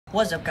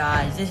What's up,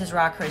 guys? This is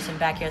Rock Racing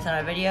back here with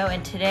another video,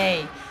 and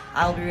today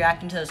I will be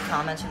reacting to those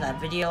comments from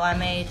that video I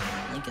made.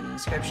 Link in the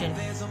description.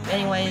 But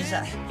anyways,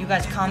 you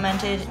guys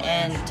commented,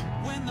 and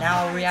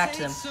now I'll react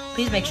to them.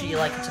 Please make sure you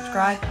like and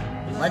subscribe.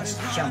 Let's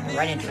jump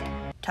right into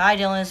it. Ty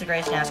Dillon is the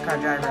greatest NASCAR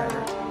driver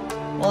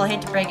ever. Well, I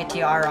hate to break it to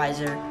you,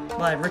 R-Riser,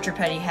 but Richard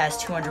Petty has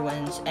 200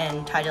 wins,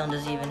 and Ty Dillon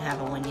doesn't even have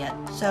a win yet.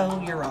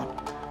 So you're wrong.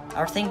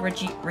 I think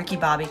Ricky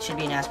Bobby should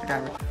be a NASCAR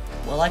driver.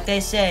 Well, like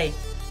they say,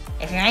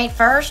 if you ain't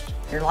first,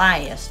 you're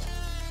last.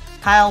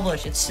 Kyle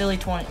Busch, it's still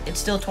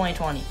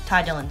 2020.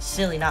 Ty Dillon,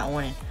 silly not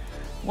winning.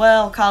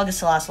 Well, Kyle gets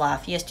the last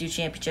laugh. He has 2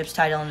 championships.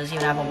 Ty Dillon doesn't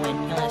even have a win.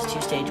 He only has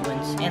 2 stage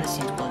wins, and the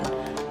scene's closed.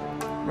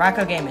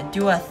 Rocco Gaiman,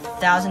 do a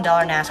 $1,000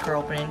 NASCAR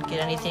opening. Get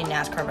anything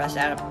NASCAR best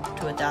out up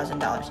to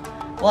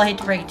 $1,000. Well, I hate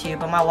to break it to you,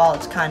 but my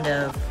wallet's kind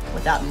of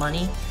without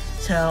money.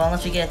 So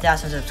unless we get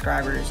 1,000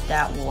 subscribers,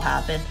 that will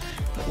happen.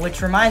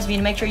 Which reminds me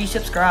to make sure you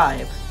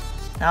subscribe.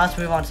 Now let's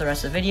move on to the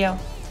rest of the video.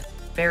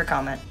 Favorite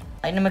comment.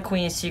 Lightning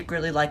McQueen is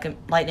secretly like a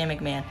Lightning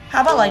McMahon.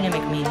 How about Lightning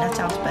McMean? That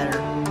sounds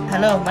better.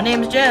 Hello, my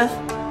name is Jeff.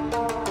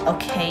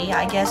 Okay,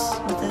 I guess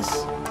with this.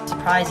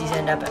 Surprised these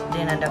didn't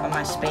end up in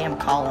my spam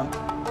column.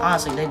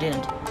 Honestly, they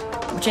didn't.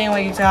 Which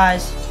anyway, you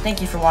guys,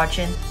 thank you for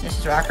watching. This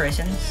is Rock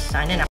Racing, signing out.